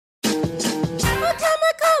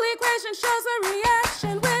Coefficient shows a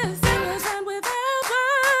reaction with singles and without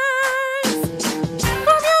words.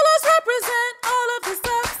 Formulas represent all of the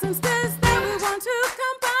substances that we want to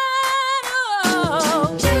combine.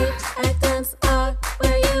 Oh, reactants are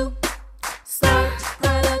where you start,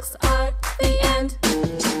 products are the end.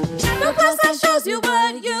 The plus that shows you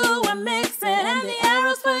what you are mixing, and the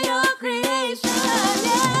arrows for your creation.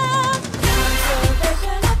 Yeah.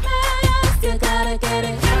 Conservation of mass, you gotta get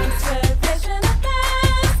it. Conservation of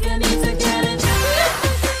mass, you need to get it.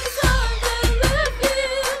 Reactants on the left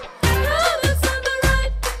view, products on the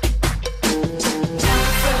right.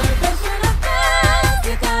 Conservation of mass,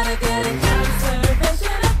 you gotta get it.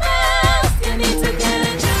 Conservation of mass, you need to get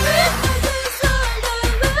it. Reactants on the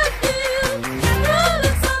left view,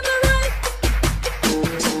 products on the right.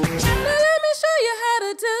 Now let me show you how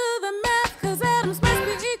to do the math, 'cause atoms must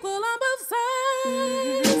be equal on both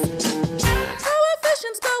sides.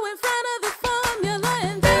 Coefficients go in front of the formula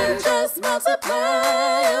and then just multiply.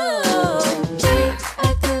 Oh,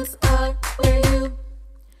 reactants are where you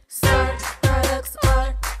start, products are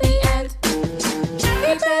the end.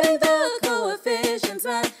 Keep adding the coefficients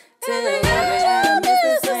until every atom is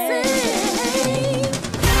the same.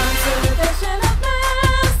 Conservation of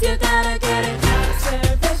mass, you gotta get it.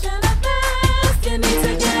 Conservation of mass, you need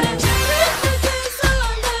to get it. Reactants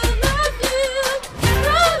on the left view,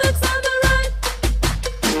 products on the right.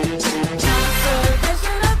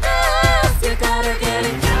 Conservation of mass, you gotta get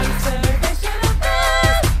it. Conservation of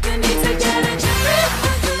mass, you need to get it. Reactants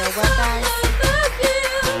on the left view,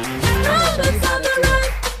 products on the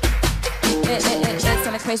right. It's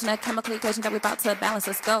an equation, a chemical equation that we're about to balance.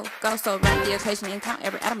 Let's go. So write the equation and count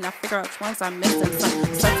every atom. Now figure out which ones are missing. Some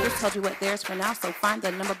substitutes told you what theirs for now, so find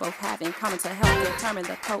the number both have in common to help determine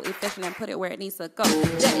the coefficient and put it where it needs to go.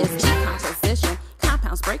 There is decomposition.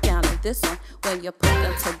 Compounds break down in this one. When you put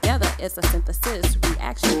them together, it's a synthesis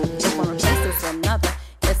reaction. If one replaces another,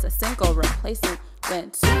 it's a single replacement. When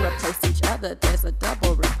two replace each other, there's a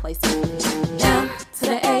double replacement. M to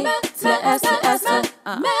the A to the S to S to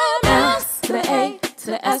M to the A to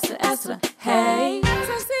the S to S to hey.